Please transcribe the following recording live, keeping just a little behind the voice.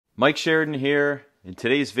Mike Sheridan here. In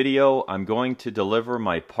today's video, I'm going to deliver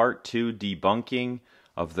my part 2 debunking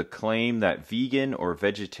of the claim that vegan or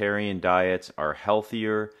vegetarian diets are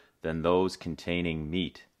healthier than those containing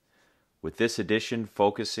meat. With this edition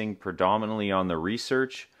focusing predominantly on the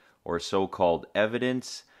research or so-called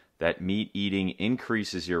evidence that meat eating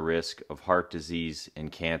increases your risk of heart disease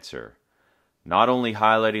and cancer. Not only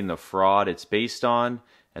highlighting the fraud it's based on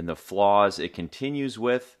and the flaws it continues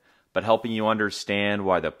with, but helping you understand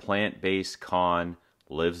why the plant-based con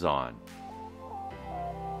lives on.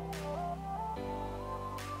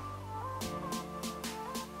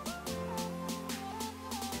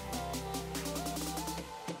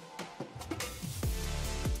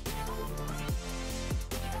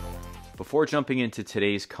 Before jumping into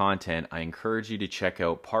today's content, I encourage you to check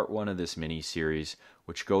out part 1 of this mini-series,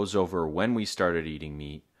 which goes over when we started eating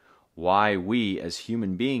meat, why we as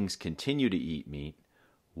human beings continue to eat meat,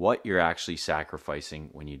 what you're actually sacrificing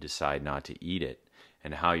when you decide not to eat it,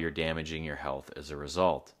 and how you're damaging your health as a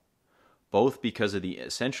result. Both because of the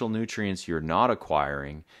essential nutrients you're not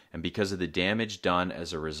acquiring and because of the damage done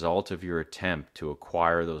as a result of your attempt to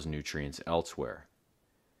acquire those nutrients elsewhere.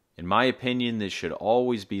 In my opinion, this should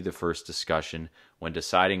always be the first discussion when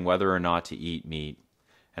deciding whether or not to eat meat,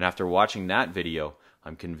 and after watching that video,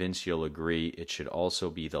 I'm convinced you'll agree it should also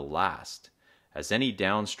be the last, as any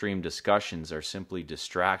downstream discussions are simply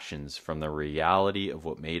distractions from the reality of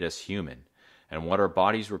what made us human and what our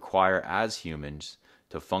bodies require as humans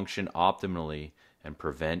to function optimally and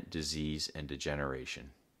prevent disease and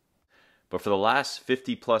degeneration. But for the last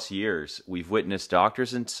 50 plus years, we've witnessed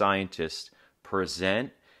doctors and scientists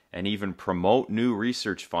present and even promote new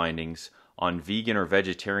research findings on vegan or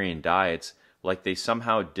vegetarian diets like they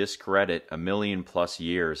somehow discredit 1,000,000+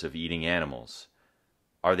 years of eating animals.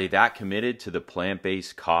 Are they that committed to the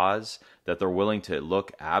plant-based cause that they're willing to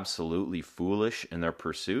look absolutely foolish in their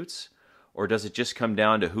pursuits? Or does it just come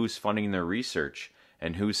down to who's funding their research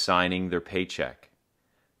and who's signing their paycheck?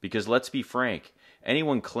 Because let's be frank,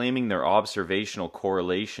 anyone claiming their observational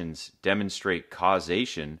correlations demonstrate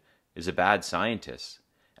causation is a bad scientist.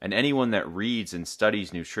 And anyone that reads and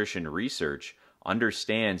studies nutrition research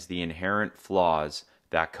understands the inherent flaws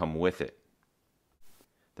that come with it.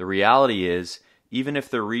 The reality is, even if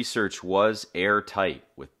the research was airtight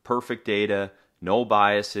with perfect data, no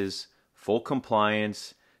biases, full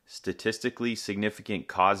compliance, statistically significant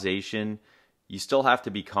causation, you still have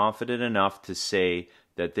to be confident enough to say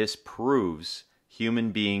that this proves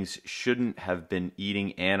human beings shouldn't have been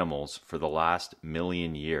eating animals for the last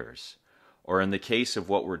 1,000,000 years. Or in the case of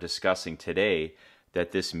what we're discussing today,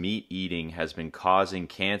 that this meat eating has been causing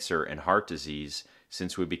cancer and heart disease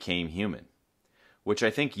since we became human, which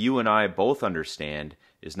I think you and I both understand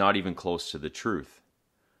is not even close to the truth.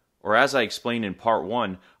 Or as I explained in part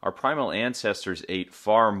 1, our primal ancestors ate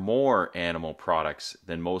far more animal products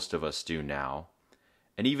than most of us do now.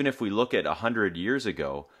 And even if we look at 100 years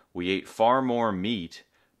ago, we ate far more meat,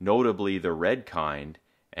 notably the red kind,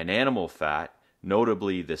 and animal fat,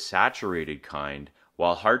 notably the saturated kind,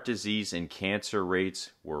 while heart disease and cancer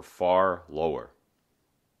rates were far lower.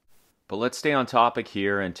 But let's stay on topic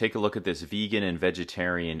here and take a look at this vegan and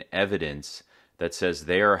vegetarian evidence that says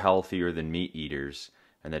they are healthier than meat eaters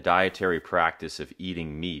and the dietary practice of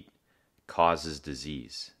eating meat causes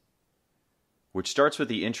disease. Which starts with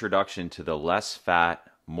the introduction to the less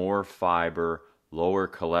fat, more fiber, lower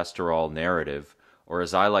cholesterol narrative, or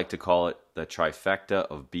as I like to call it, the trifecta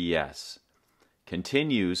of BS.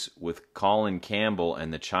 Continues with Colin Campbell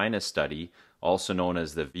and the China study, also known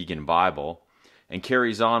as the Vegan Bible, and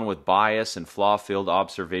carries on with bias and flaw-filled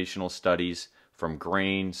observational studies from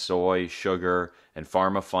grain, soy, sugar, and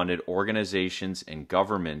pharma-funded organizations and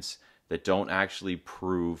governments that don't actually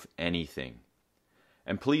prove anything.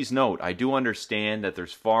 And please note, I do understand that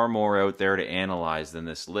there's far more out there to analyze than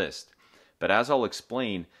this list, but as I'll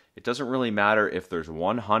explain, it doesn't really matter if there's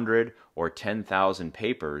 100 or 10,000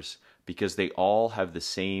 papers, because they all have the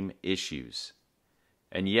same issues.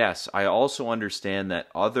 And yes, I also understand that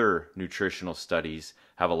other nutritional studies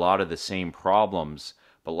have a lot of the same problems,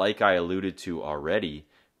 but like I alluded to already,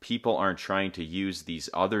 people aren't trying to use these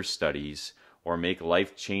other studies or make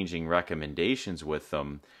life-changing recommendations with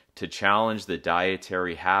them to challenge the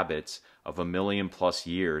dietary habits of 1,000,000+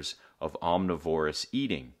 years of omnivorous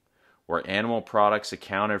eating, where animal products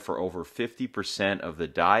accounted for over 50% of the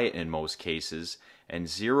diet in most cases, and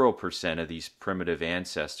 0% of these primitive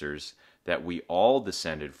ancestors that we all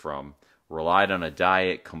descended from relied on a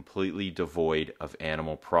diet completely devoid of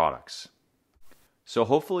animal products. So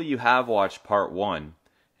hopefully you have watched part 1,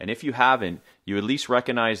 And if you haven't, you at least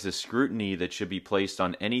recognize the scrutiny that should be placed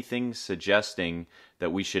on anything suggesting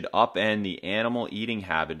that we should upend the animal eating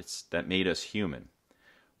habits that made us human.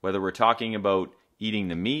 Whether we're talking about eating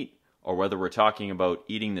the meat or whether we're talking about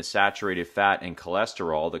eating the saturated fat and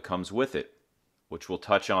cholesterol that comes with it, which we'll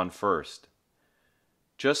touch on first.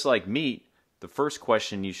 Just like meat, the first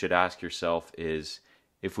question you should ask yourself is,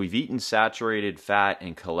 if we've eaten saturated fat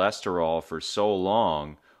and cholesterol for so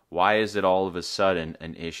long, why is it all of a sudden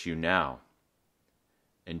an issue now?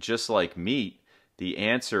 And just like meat, the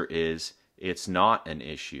answer is it's not an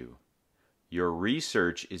issue. Your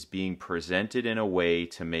research is being presented in a way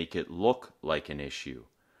to make it look like an issue.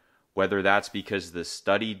 Whether that's because the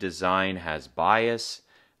study design has bias,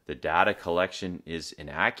 the data collection is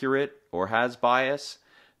inaccurate or has bias,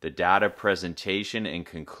 the data presentation and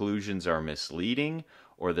conclusions are misleading,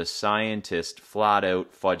 or the scientists flat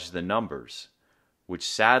out fudge the numbers, which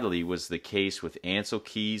sadly was the case with Ansel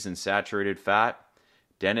Keys and saturated fat,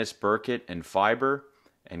 Dennis Burkitt and fiber,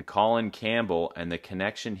 and Colin Campbell and the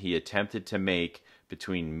connection he attempted to make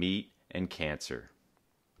between meat and cancer.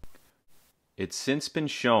 It's since been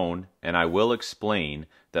shown, and I will explain,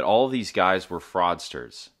 that all these guys were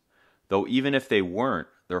fraudsters. Though even if they weren't,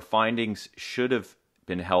 their findings should have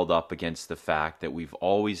been held up against the fact that we've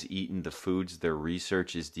always eaten the foods their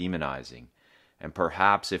research is demonizing. And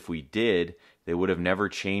perhaps if we did, they would have never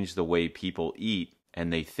changed the way people eat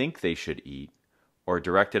and they think they should eat, or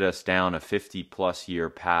directed us down a 50-plus year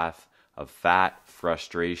path of fat,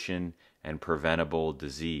 frustration, and preventable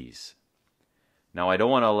disease. Now, I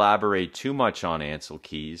don't want to elaborate too much on Ansel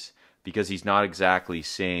Keys, because he's not exactly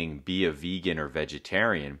saying be a vegan or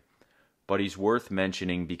vegetarian, but he's worth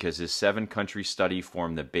mentioning because his 7-country study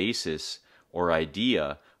formed the basis or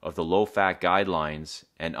idea of the low-fat guidelines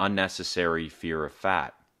and unnecessary fear of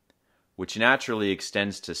fat, which naturally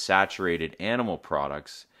extends to saturated animal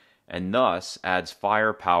products and thus adds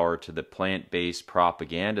firepower to the plant-based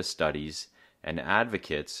propaganda studies and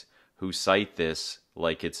advocates who cite this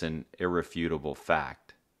like it's an irrefutable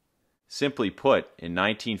fact. Simply put, in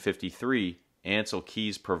 1953, Ansel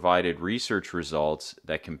Keys provided research results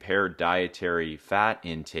that compared dietary fat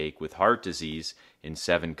intake with heart disease in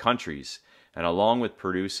 7 countries, and along with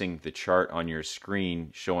producing the chart on your screen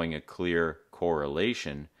showing a clear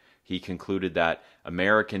correlation, he concluded that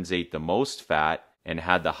Americans ate the most fat and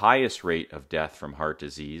had the highest rate of death from heart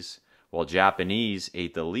disease, while Japanese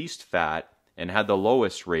ate the least fat and had the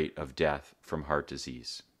lowest rate of death from heart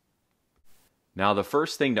disease. Now, the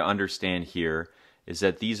first thing to understand here is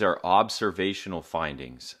that these are observational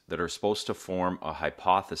findings that are supposed to form a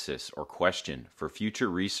hypothesis or question for future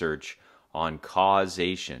research on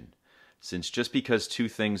causation, since just because 2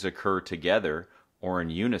 things occur together or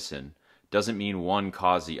in unison doesn't mean one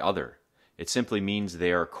caused the other. It simply means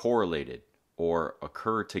they are correlated or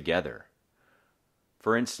occur together.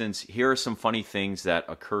 For instance, here are some funny things that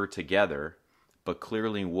occur together, but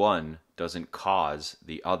clearly one doesn't cause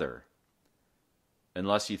the other.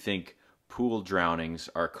 Unless you think pool drownings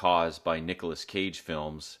are caused by Nicolas Cage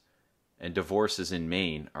films and divorces in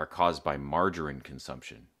Maine are caused by margarine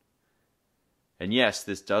consumption. And yes,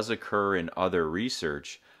 this does occur in other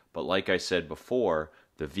research, but like I said before,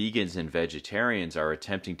 the vegans and vegetarians are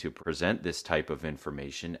attempting to present this type of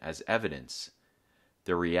information as evidence.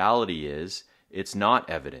 The reality is, it's not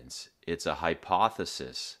evidence, it's a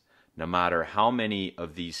hypothesis, no matter how many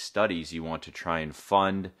of these studies you want to try and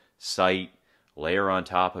fund, cite, layer on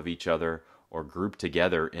top of each other, or group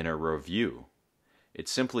together in a review.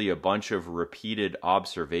 It's simply a bunch of repeated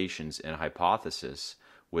observations and hypotheses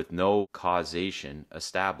with no causation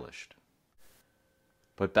established.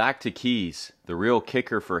 But back to Keys, the real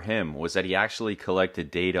kicker for him was that he actually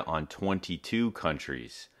collected data on 22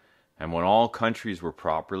 countries. And when all countries were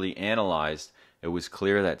properly analyzed, it was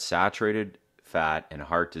clear that saturated fat and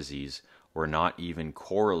heart disease were not even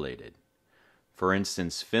correlated. For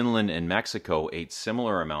instance, Finland and Mexico ate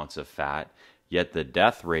similar amounts of fat, yet the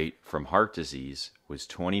death rate from heart disease was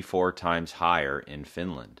 24 times higher in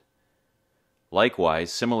Finland.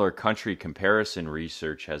 Likewise, similar country comparison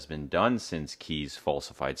research has been done since Keys'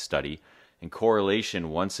 falsified study, and correlation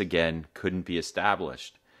once again couldn't be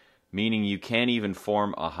established, meaning you can't even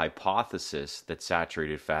form a hypothesis that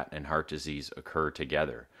saturated fat and heart disease occur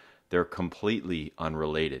together. They're completely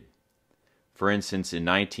unrelated. For instance, in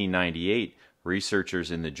 1998,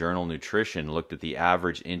 researchers in the journal Nutrition looked at the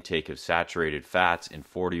average intake of saturated fats in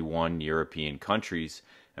 41 European countries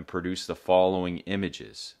and produced the following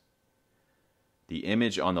images. The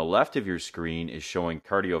image on the left of your screen is showing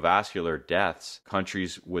cardiovascular deaths,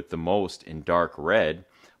 countries with the most in dark red,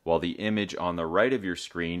 while the image on the right of your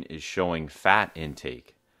screen is showing fat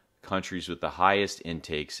intake, countries with the highest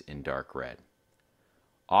intakes in dark red.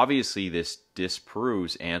 Obviously, this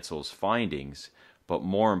disproves Ansell's findings, but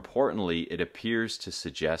more importantly, it appears to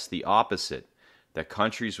suggest the opposite, that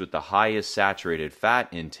countries with the highest saturated fat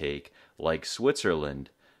intake, like Switzerland,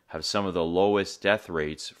 have some of the lowest death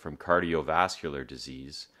rates from cardiovascular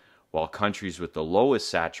disease, while countries with the lowest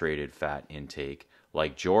saturated fat intake,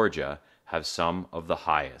 like Georgia, have some of the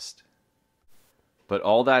highest. But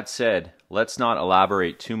all that said, let's not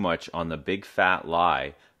elaborate too much on the big fat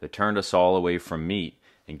lie that turned us all away from meat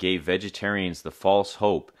and gave vegetarians the false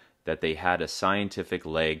hope that they had a scientific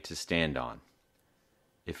leg to stand on.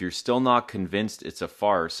 If you're still not convinced it's a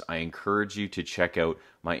farce, I encourage you to check out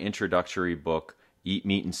my introductory book, Eat,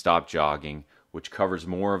 Meat and Stop Jogging, which covers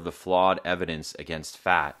more of the flawed evidence against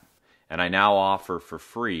fat, and I now offer for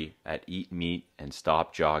free at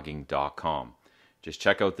eatmeatandstopjogging.com. Just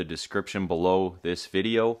check out the description below this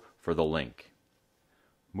video for the link.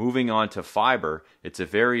 Moving on to fiber, it's a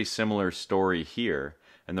very similar story here,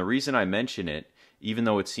 and the reason I mention it, even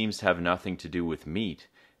though it seems to have nothing to do with meat,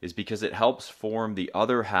 is because it helps form the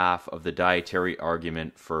other half of the dietary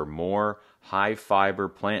argument for more high-fiber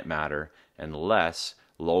plant matter and less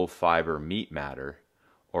low-fiber meat matter,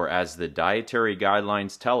 or as the dietary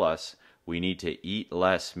guidelines tell us, we need to eat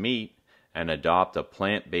less meat and adopt a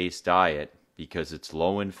plant-based diet because it's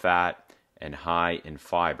low in fat and high in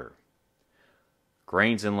fiber.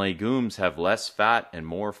 Grains and legumes have less fat and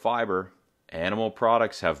more fiber. Animal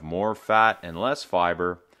products have more fat and less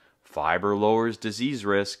fiber. Fiber lowers disease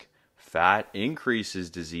risk. Fat increases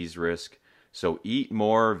disease risk. So eat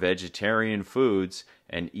more vegetarian foods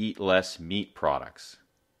and eat less meat products.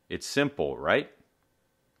 It's simple, right?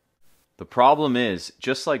 The problem is,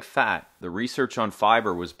 just like fat, the research on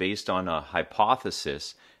fiber was based on a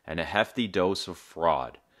hypothesis and a hefty dose of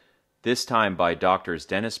fraud. This time by Drs.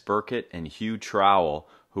 Dennis Burkitt and Hugh Trowell,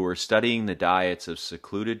 who were studying the diets of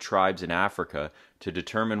secluded tribes in Africa to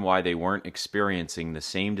determine why they weren't experiencing the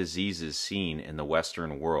same diseases seen in the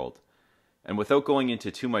Western world. And without going into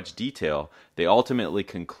too much detail, they ultimately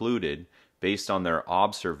concluded, based on their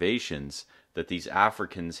observations, that these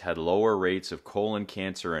Africans had lower rates of colon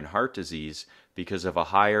cancer and heart disease because of a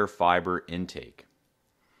higher fiber intake.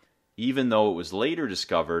 Even though it was later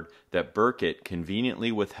discovered that Burkitt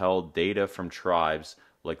conveniently withheld data from tribes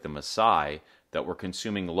like the Maasai that were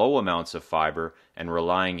consuming low amounts of fiber and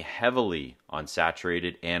relying heavily on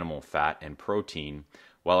saturated animal fat and protein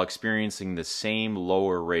while experiencing the same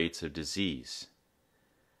lower rates of disease.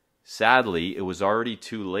 Sadly, it was already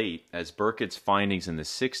too late, as Burkitt's findings in the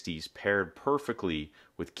 60s paired perfectly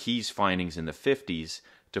with Key's findings in the 50s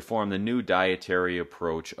to form the new dietary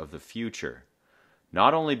approach of the future.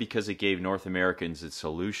 Not only because it gave North Americans a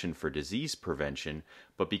solution for disease prevention,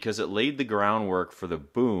 but because it laid the groundwork for the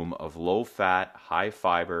boom of low-fat,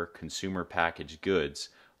 high-fiber consumer packaged goods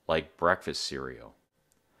like breakfast cereal.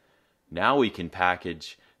 Now we can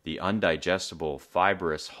package the undigestible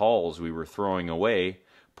fibrous hulls we were throwing away,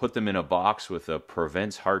 put them in a box with a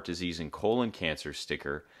prevents heart disease and colon cancer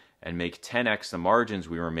sticker, and make 10x the margins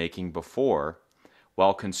we were making before,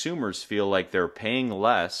 while consumers feel like they're paying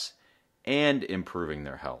less and improving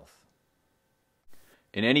their health.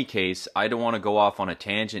 In any case, I don't want to go off on a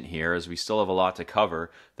tangent here, as we still have a lot to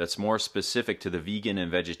cover that's more specific to the vegan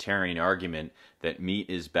and vegetarian argument that meat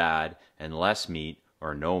is bad and less meat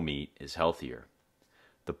or no meat is healthier.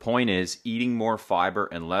 The point is, eating more fiber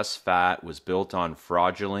and less fat was built on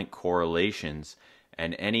fraudulent correlations,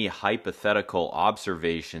 and any hypothetical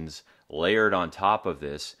observations layered on top of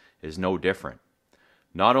this is no different.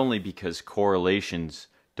 Not only because correlations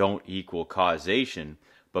don't equal causation,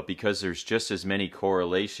 but because there's just as many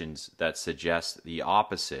correlations that suggest the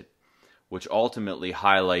opposite, which ultimately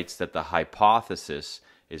highlights that the hypothesis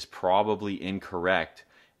is probably incorrect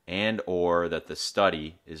and/or that the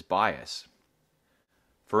study is biased.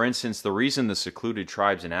 For instance, the reason the secluded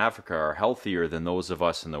tribes in Africa are healthier than those of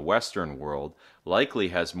us in the Western world likely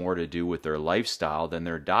has more to do with their lifestyle than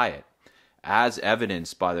their diet, as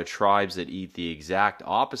evidenced by the tribes that eat the exact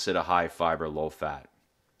opposite of high fiber, low fat.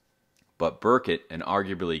 But Burkitt and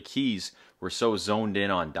arguably Keyes were so zoned in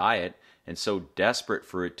on diet and so desperate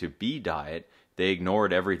for it to be diet, they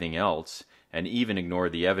ignored everything else and even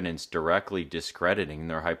ignored the evidence directly discrediting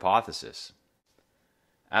their hypothesis.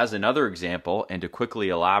 As another example, and to quickly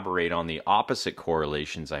elaborate on the opposite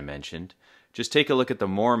correlations I mentioned, just take a look at the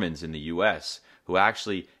Mormons in the US, who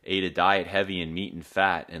actually ate a diet heavy in meat and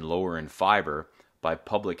fat and lower in fiber by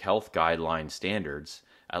public health guideline standards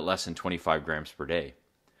at less than 25 grams per day.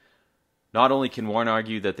 Not only can one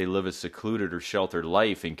argue that they live a secluded or sheltered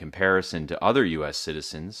life in comparison to other U.S.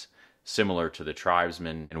 citizens, similar to the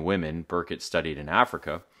tribesmen and women Burkitt studied in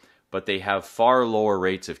Africa, but they have far lower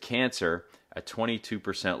rates of cancer, at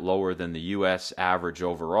 22% lower than the US average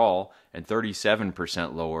overall and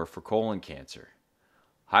 37% lower for colon cancer.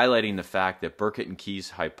 Highlighting the fact that Burkitt and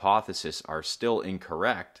Key's hypothesis are still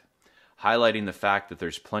incorrect, highlighting the fact that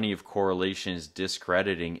there's plenty of correlations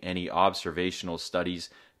discrediting any observational studies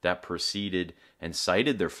that preceded and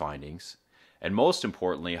cited their findings, and most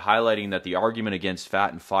importantly, highlighting that the argument against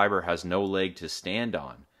fat and fiber has no leg to stand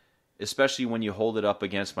on, especially when you hold it up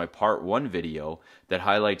against my Part 1 video that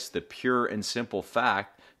highlights the pure and simple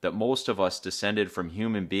fact that most of us descended from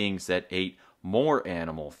human beings that ate more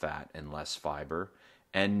animal fat and less fiber,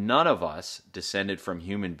 and none of us descended from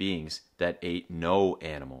human beings that ate no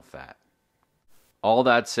animal fat. All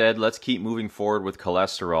that said, let's keep moving forward with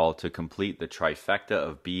cholesterol to complete the trifecta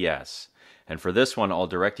of BS. And for this one, I'll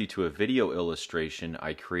direct you to a video illustration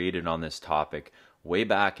I created on this topic way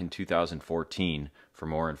back in 2014 for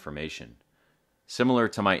more information. Similar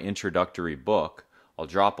to my introductory book, I'll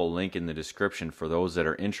drop a link in the description for those that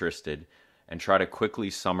are interested and try to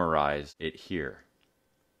quickly summarize it here.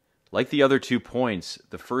 Like the other 2 points,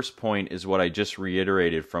 the first point is what I just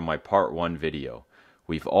reiterated from my Part 1 video.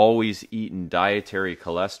 We've always eaten dietary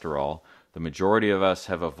cholesterol. The majority of us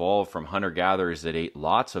have evolved from hunter-gatherers that ate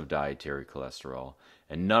lots of dietary cholesterol,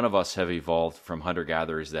 and none of us have evolved from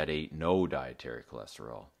hunter-gatherers that ate no dietary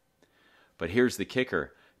cholesterol. But here's the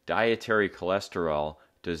kicker. Dietary cholesterol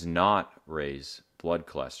does not raise blood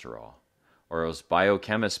cholesterol. Or as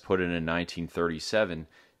biochemists put it in 1937,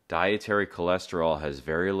 dietary cholesterol has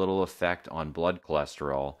very little effect on blood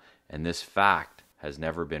cholesterol, and this fact has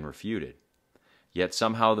never been refuted. Yet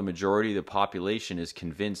somehow the majority of the population is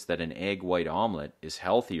convinced that an egg white omelet is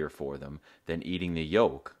healthier for them than eating the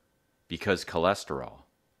yolk because cholesterol.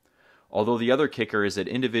 Although the other kicker is that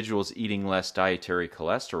individuals eating less dietary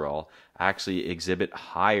cholesterol actually exhibit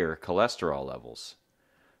higher cholesterol levels.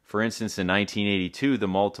 For instance, in 1982, the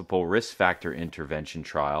multiple risk factor intervention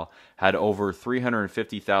trial had over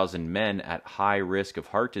 350,000 men at high risk of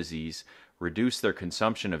heart disease reduce their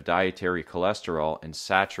consumption of dietary cholesterol and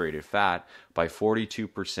saturated fat by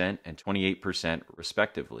 42% and 28%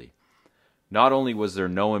 respectively. Not only was there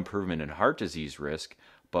no improvement in heart disease risk,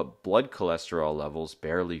 but blood cholesterol levels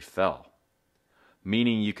barely fell.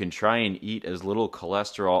 Meaning you can try and eat as little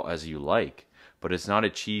cholesterol as you like, but it's not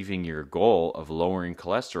achieving your goal of lowering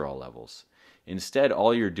cholesterol levels. Instead,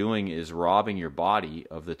 all you're doing is robbing your body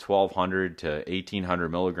of the 1,200 to 1,800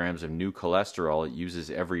 milligrams of new cholesterol it uses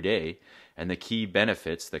every day and the key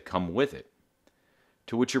benefits that come with it.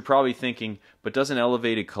 To which you're probably thinking, but doesn't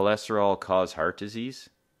elevated cholesterol cause heart disease?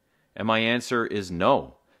 And my answer is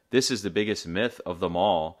no. This is the biggest myth of them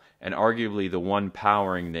all, and arguably the one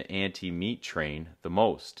powering the anti-meat train the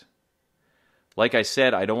most. Like I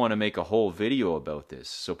said, I don't want to make a whole video about this,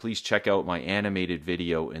 so please check out my animated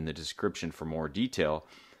video in the description for more detail.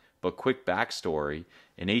 But quick backstory,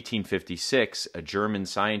 in 1856, a German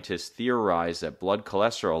scientist theorized that blood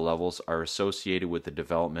cholesterol levels are associated with the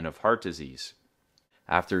development of heart disease.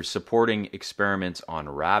 After supporting experiments on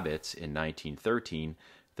rabbits in 1913,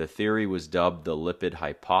 the theory was dubbed the Lipid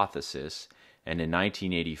Hypothesis, and in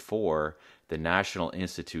 1984, the National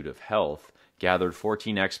Institute of Health gathered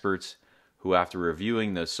 14 experts who, after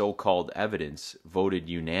reviewing the so-called evidence, voted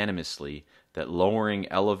unanimously that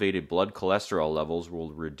lowering elevated blood cholesterol levels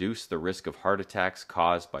will reduce the risk of heart attacks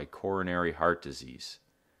caused by coronary heart disease.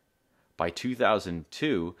 By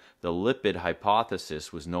 2002, the lipid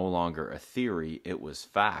hypothesis was no longer a theory, it was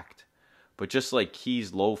fact. But just like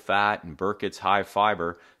Key's low fat and Burkitt's high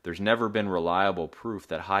fiber, there's never been reliable proof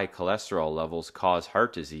that high cholesterol levels cause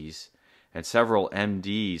heart disease, and several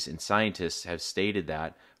MDs and scientists have stated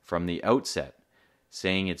that from the outset,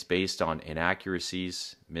 saying it's based on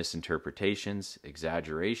inaccuracies, misinterpretations,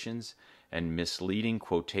 exaggerations, and misleading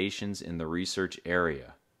quotations in the research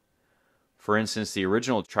area. For instance, the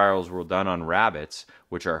original trials were done on rabbits,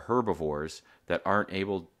 which are herbivores that aren't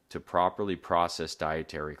able to properly process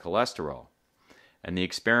dietary cholesterol. And the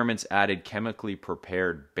experiments added chemically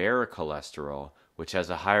prepared bear cholesterol, which has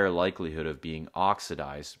a higher likelihood of being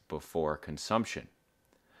oxidized before consumption.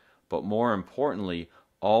 But more importantly,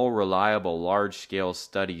 all reliable large-scale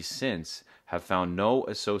studies since have found no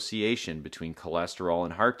association between cholesterol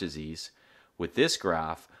and heart disease, with this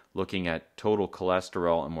graph looking at total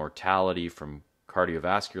cholesterol and mortality from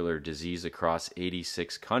cardiovascular disease across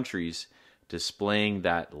 86 countries, displaying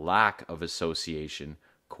that lack of association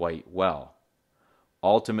quite well,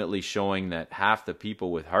 ultimately showing that half the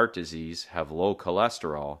people with heart disease have low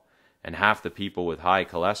cholesterol and half the people with high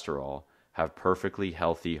cholesterol have perfectly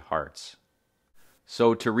healthy hearts.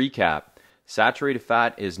 So to recap, saturated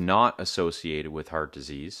fat is not associated with heart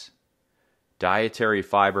disease. Dietary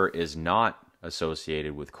fiber is not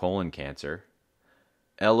associated with colon cancer.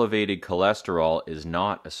 Elevated cholesterol is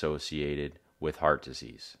not associated with heart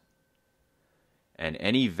disease. And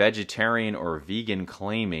any vegetarian or vegan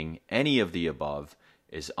claiming any of the above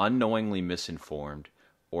is unknowingly misinformed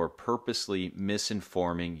or purposely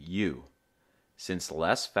misinforming you, since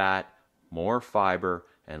less fat, more fiber,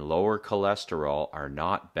 and lower cholesterol are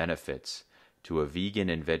not benefits to a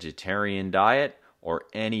vegan and vegetarian diet or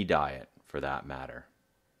any diet for that matter.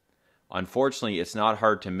 Unfortunately, it's not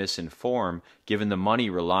hard to misinform given the money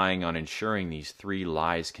relying on ensuring these three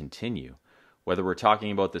lies continue. Whether we're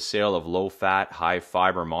talking about the sale of low-fat,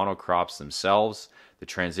 high-fiber monocrops themselves, the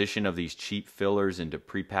transition of these cheap fillers into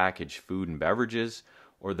prepackaged food and beverages,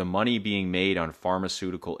 or the money being made on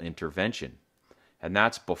pharmaceutical intervention. And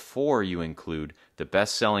that's before you include the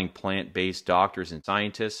best-selling plant-based doctors and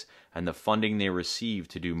scientists and the funding they receive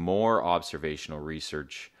to do more observational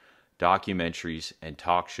research, documentaries, and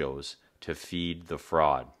talk shows to feed the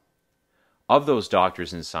fraud. Of those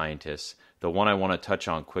doctors and scientists, the one I want to touch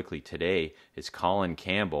on quickly today is Colin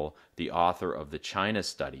Campbell, the author of the China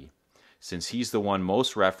study, since he's the one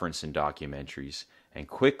most referenced in documentaries and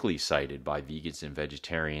quickly cited by vegans and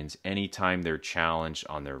vegetarians anytime they're challenged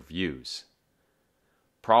on their views.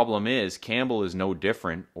 Problem is, Campbell is no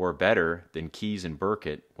different or better than Keyes and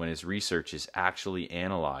Burkett when his research is actually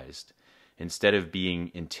analyzed, instead of being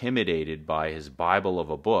intimidated by his Bible of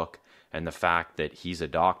a book and the fact that he's a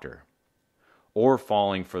doctor, or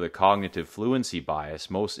falling for the cognitive fluency bias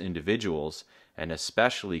most individuals, and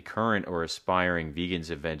especially current or aspiring vegans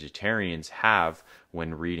and vegetarians, have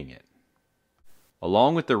when reading it.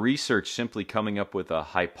 Along with the research simply coming up with a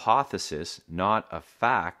hypothesis, not a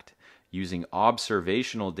fact, using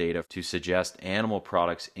observational data to suggest animal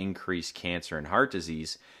products increase cancer and heart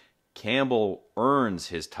disease, Campbell earns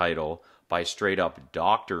his title by straight up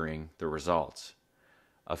doctoring the results,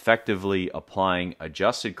 effectively applying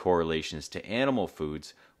adjusted correlations to animal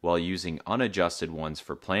foods while using unadjusted ones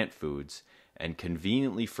for plant foods, and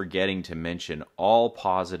conveniently forgetting to mention all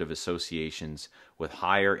positive associations with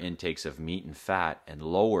higher intakes of meat and fat and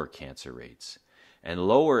lower cancer rates, and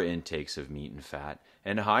lower intakes of meat and fat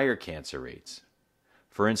and higher cancer rates.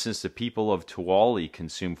 For instance, the people of Tuwali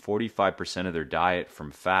consume 45% of their diet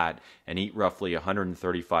from fat and eat roughly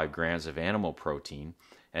 135 grams of animal protein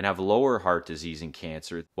and have lower heart disease and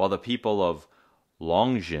cancer, while the people of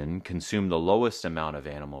Longxin consume the lowest amount of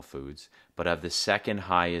animal foods but have the second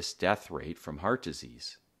highest death rate from heart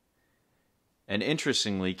disease. And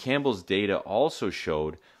interestingly, Campbell's data also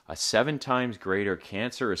showed a 7 times greater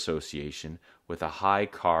cancer association with a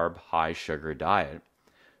high-carb, high-sugar diet,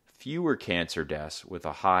 fewer cancer deaths with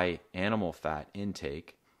a high animal fat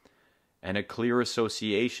intake, and a clear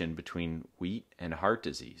association between wheat and heart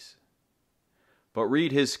disease. But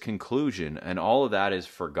read his conclusion, and all of that is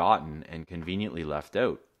forgotten and conveniently left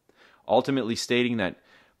out, ultimately stating that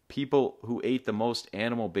people who ate the most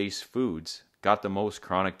animal-based foods got the most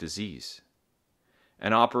chronic disease.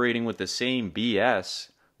 And operating with the same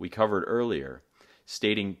BS we covered earlier,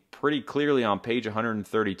 stating pretty clearly on page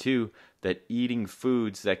 132 that eating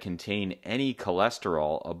foods that contain any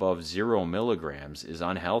cholesterol above 0 milligrams is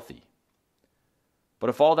unhealthy.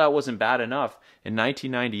 But if all that wasn't bad enough, in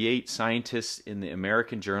 1998, scientists in the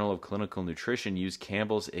American Journal of Clinical Nutrition used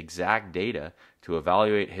Campbell's exact data to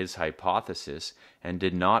evaluate his hypothesis and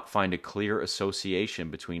did not find a clear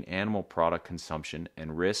association between animal product consumption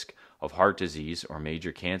and risk of heart disease or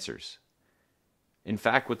major cancers. In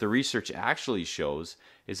fact, what the research actually shows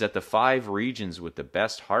is that the 5 regions with the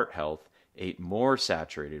best heart health ate more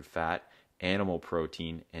saturated fat, animal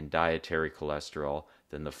protein, and dietary cholesterol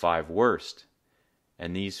than the 5 worst.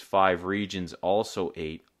 And these 5 regions also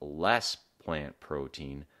ate less plant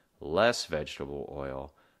protein, less vegetable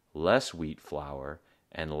oil, less wheat flour,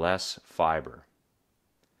 and less fiber.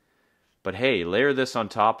 But hey, layer this on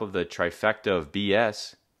top of the trifecta of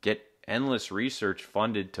BS, get endless research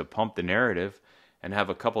funded to pump the narrative, and have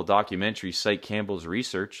a couple documentaries cite Campbell's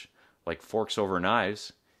research, like Forks Over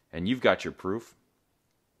Knives, and you've got your proof.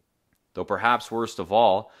 Though perhaps worst of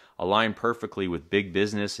all, align perfectly with big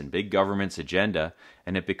business and big government's agenda,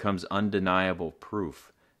 and it becomes undeniable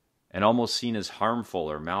proof, and almost seen as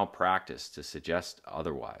harmful or malpractice to suggest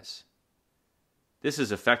otherwise. This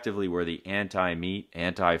is effectively where the anti-meat,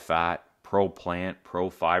 anti-fat, pro-plant,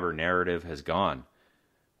 pro-fiber narrative has gone,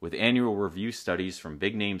 with annual review studies from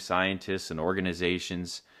big-name scientists and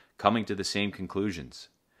organizations coming to the same conclusions,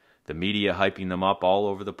 the media hyping them up all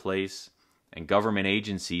over the place, and government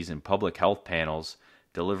agencies and public health panels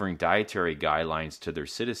delivering dietary guidelines to their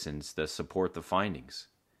citizens that support the findings.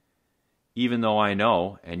 Even though I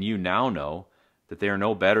know, and you now know, that they are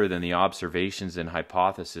no better than the observations and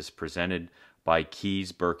hypothesis presented by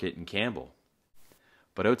Keyes, Burkett, and Campbell.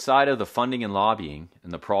 But outside of the funding and lobbying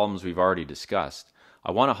and the problems we've already discussed,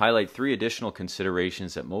 I want to highlight 3 additional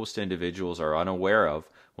considerations that most individuals are unaware of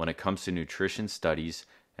when it comes to nutrition studies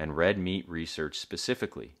and red meat research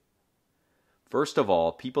specifically. First of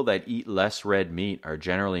all, people that eat less red meat are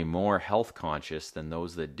generally more health conscious than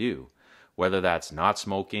those that do, whether that's not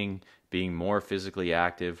smoking, being more physically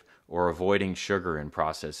active, or avoiding sugar in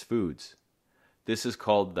processed foods. This is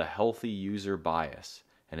called the healthy user bias,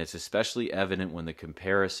 and it's especially evident when the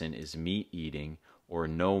comparison is meat eating or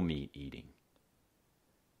no meat eating.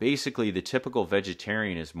 Basically, the typical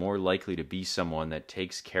vegetarian is more likely to be someone that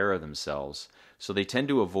takes care of themselves, so they tend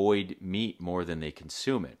to avoid meat more than they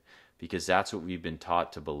consume it, because that's what we've been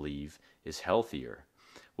taught to believe is healthier,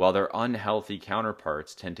 while their unhealthy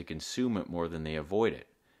counterparts tend to consume it more than they avoid it.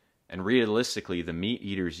 And realistically, the meat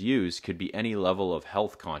eaters used could be any level of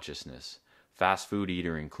health consciousness, fast food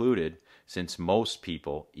eater included, since most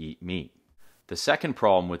people eat meat. The second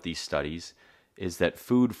problem with these studies is that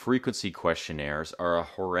food frequency questionnaires are a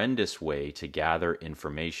horrendous way to gather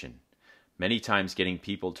information, many times getting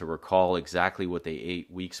people to recall exactly what they ate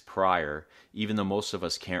weeks prior, even though most of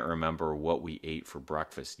us can't remember what we ate for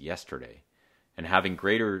breakfast yesterday, and having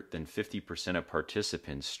greater than 50% of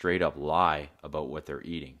participants straight up lie about what they're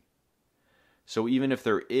eating. So even if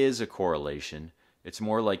there is a correlation, it's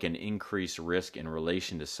more like an increased risk in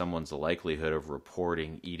relation to someone's likelihood of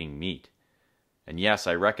reporting eating meat. And yes,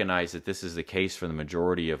 I recognize that this is the case for the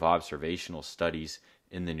majority of observational studies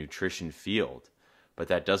in the nutrition field, but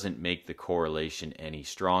that doesn't make the correlation any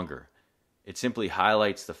stronger. It simply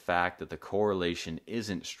highlights the fact that the correlation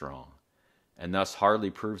isn't strong, and thus hardly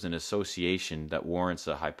proves an association that warrants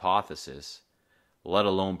a hypothesis, let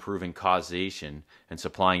alone proving causation and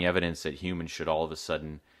supplying evidence that humans should all of a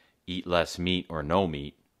sudden eat less meat or no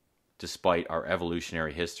meat, despite our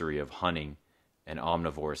evolutionary history of hunting and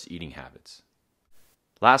omnivorous eating habits.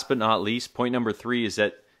 Last but not least, point number 3 is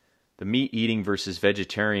that the meat eating versus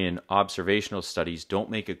vegetarian observational studies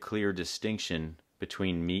don't make a clear distinction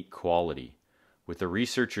between meat quality, with the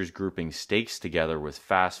researchers grouping steaks together with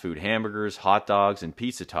fast food hamburgers, hot dogs, and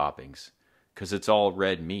pizza toppings, because it's all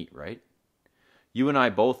red meat, right? You and I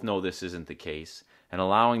both know this isn't the case, and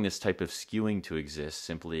allowing this type of skewing to exist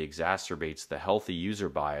simply exacerbates the healthy user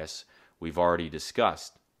bias we've already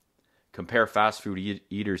discussed. Compare fast food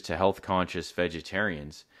eaters to health-conscious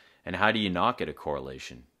vegetarians, and how do you not get a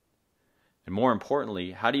correlation? And more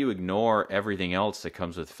importantly, how do you ignore everything else that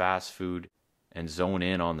comes with fast food and zone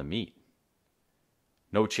in on the meat?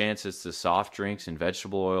 No chance it's the soft drinks and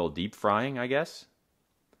vegetable oil deep frying, I guess?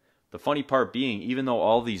 The funny part being, even though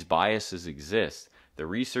all these biases exist, the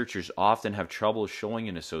researchers often have trouble showing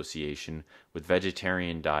an association with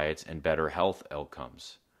vegetarian diets and better health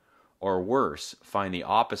outcomes. Or worse, find the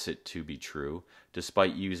opposite to be true,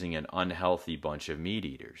 despite using an unhealthy bunch of meat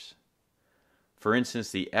eaters. For instance,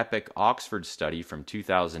 the EPIC Oxford study from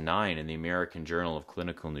 2009 in the American Journal of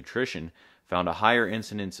Clinical Nutrition found a higher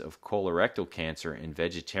incidence of colorectal cancer in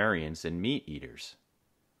vegetarians than meat eaters.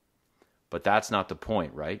 But that's not the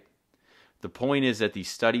point, right? The point is that these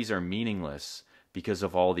studies are meaningless because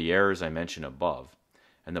of all the errors I mentioned above,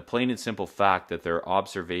 and the plain and simple fact that they're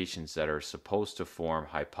observations that are supposed to form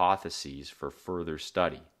hypotheses for further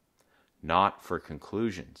study, not for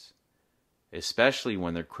conclusions, especially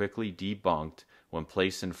when they're quickly debunked when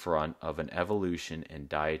placed in front of an evolution and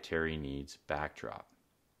dietary needs backdrop.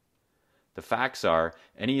 The facts are,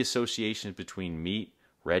 any associations between meat,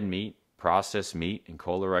 red meat, processed meat, and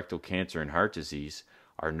colorectal cancer and heart disease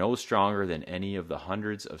are no stronger than any of the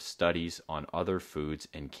hundreds of studies on other foods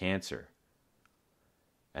and cancer.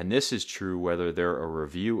 And this is true whether they're a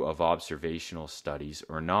review of observational studies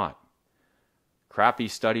or not. Crappy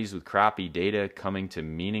studies with crappy data coming to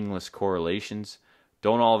meaningless correlations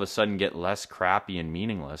don't all of a sudden get less crappy and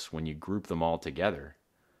meaningless when you group them all together.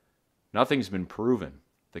 Nothing's been proven.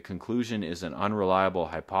 The conclusion is an unreliable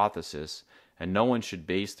hypothesis, and no one should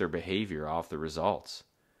base their behavior off the results,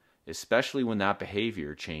 especially when that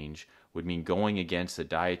behavior change would mean going against the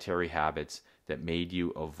dietary habits that made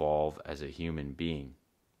you evolve as a human being.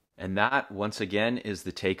 And that, once again, is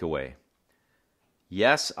the takeaway.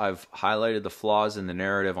 Yes, I've highlighted the flaws in the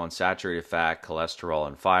narrative on saturated fat, cholesterol,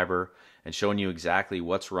 and fiber, and shown you exactly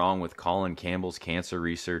what's wrong with Colin Campbell's cancer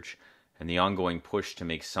research and the ongoing push to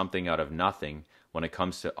make something out of nothing when it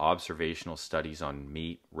comes to observational studies on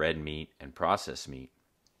meat, red meat, and processed meat.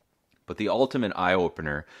 But the ultimate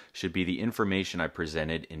eye-opener should be the information I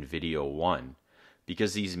presented in video 1,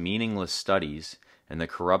 because these meaningless studies and the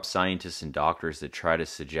corrupt scientists and doctors that try to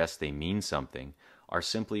suggest they mean something are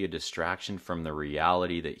simply a distraction from the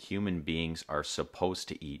reality that human beings are supposed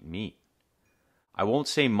to eat meat. I won't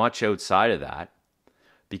say much outside of that,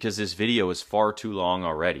 because this video is far too long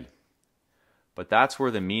already. But that's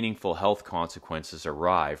where the meaningful health consequences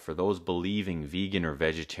arrive for those believing vegan or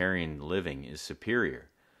vegetarian living is superior.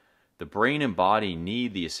 The brain and body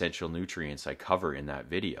need the essential nutrients I cover in that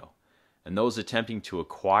video, and those attempting to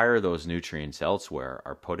acquire those nutrients elsewhere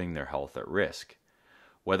are putting their health at risk,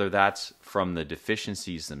 whether that's from the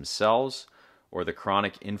deficiencies themselves or the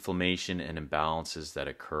chronic inflammation and imbalances that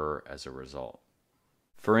occur as a result.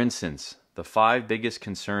 For instance, the 5 biggest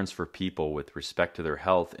concerns for people with respect to their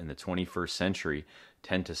health in the 21st century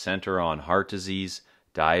tend to center on heart disease,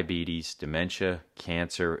 diabetes, dementia,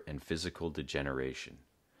 cancer, and physical degeneration.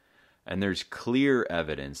 And there's clear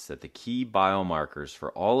evidence that the key biomarkers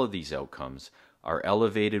for all of these outcomes are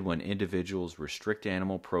elevated when individuals restrict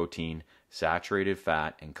animal protein, saturated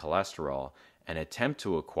fat, and cholesterol and attempt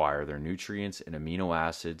to acquire their nutrients and amino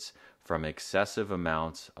acids from excessive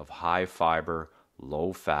amounts of high fiber,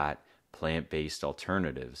 low fat, plant-based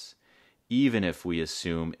alternatives, even if we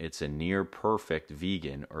assume it's a near perfect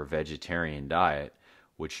vegan or vegetarian diet,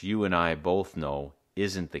 which you and I both know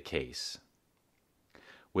isn't the case.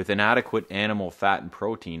 With inadequate animal fat and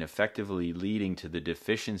protein effectively leading to the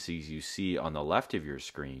deficiencies you see on the left of your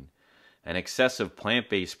screen, and excessive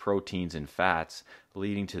plant-based proteins and fats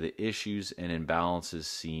leading to the issues and imbalances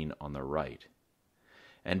seen on the right.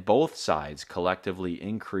 And both sides collectively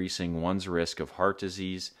increasing one's risk of heart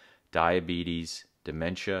disease, diabetes,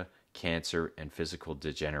 dementia, cancer, and physical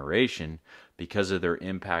degeneration because of their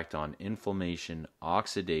impact on inflammation,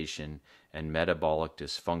 oxidation, and metabolic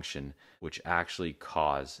dysfunction, which actually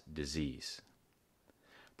cause disease.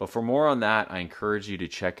 But for more on that, I encourage you to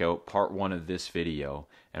check out part 1 of this video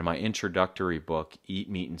and my introductory book, Eat,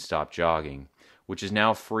 Meat and Stop Jogging, which is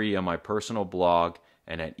now free on my personal blog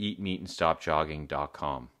and at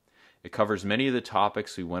eatmeatandstopjogging.com. It covers many of the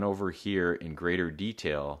topics we went over here in greater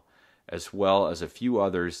detail, as well as a few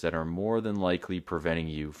others that are more than likely preventing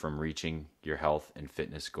you from reaching your health and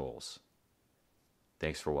fitness goals.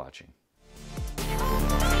 Thanks for watching.